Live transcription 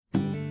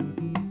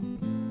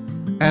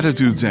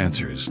Attitudes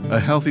Answers, a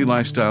healthy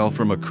lifestyle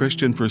from a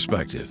Christian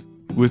perspective,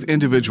 with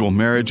individual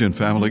marriage and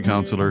family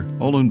counselor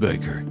Olin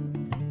Baker.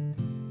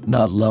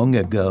 Not long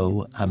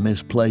ago, I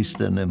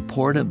misplaced an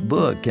important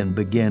book and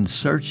began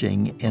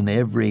searching in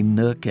every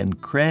nook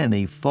and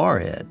cranny for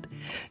it.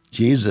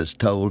 Jesus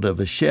told of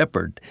a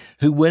shepherd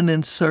who went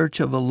in search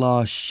of a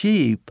lost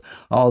sheep,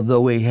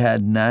 although he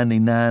had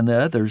 99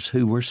 others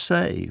who were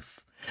safe.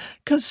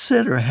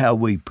 Consider how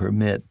we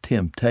permit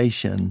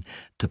temptation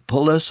to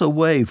pull us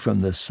away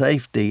from the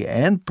safety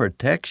and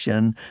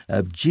protection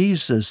of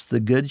Jesus,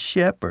 the Good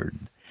Shepherd.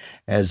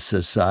 As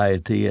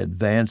society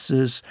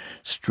advances,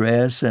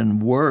 stress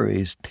and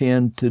worries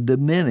tend to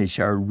diminish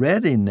our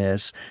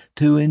readiness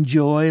to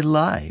enjoy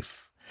life.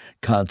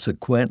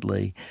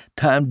 Consequently,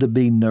 time to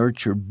be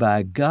nurtured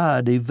by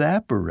God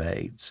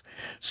evaporates.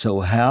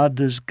 So how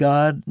does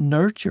God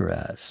nurture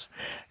us?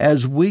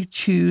 As we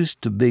choose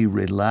to be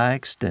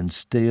relaxed and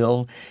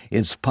still,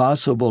 it's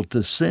possible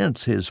to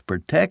sense His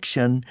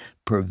protection,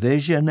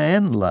 provision,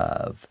 and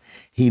love.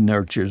 He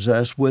nurtures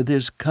us with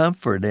His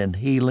comfort and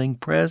healing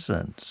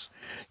presence.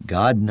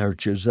 God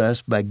nurtures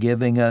us by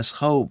giving us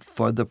hope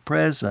for the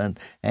present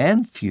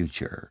and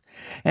future,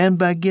 and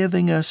by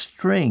giving us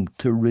strength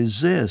to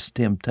resist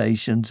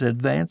temptation's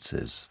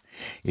advances.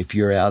 If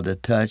you're out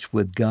of touch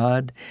with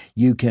God,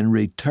 you can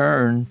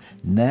return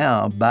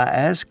now by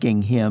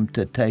asking Him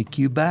to take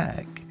you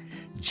back.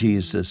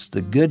 Jesus,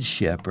 the Good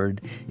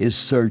Shepherd, is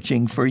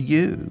searching for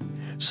you.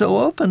 So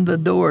open the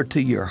door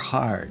to your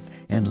heart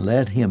and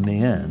let Him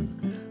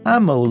in.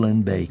 I'm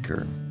Olin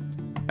Baker.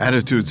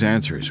 Attitudes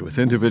Answers with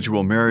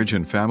individual marriage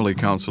and family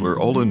counselor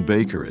Olin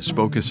Baker is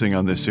focusing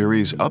on the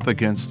series Up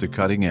Against the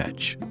Cutting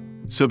Edge.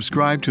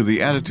 Subscribe to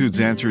the Attitudes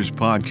Answers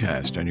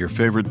podcast on your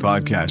favorite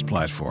podcast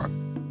platform.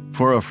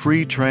 For a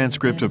free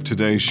transcript of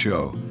today's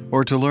show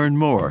or to learn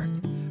more,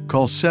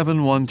 call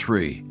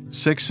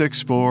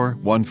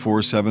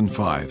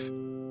 713-664-1475.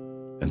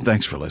 And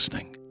thanks for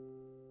listening.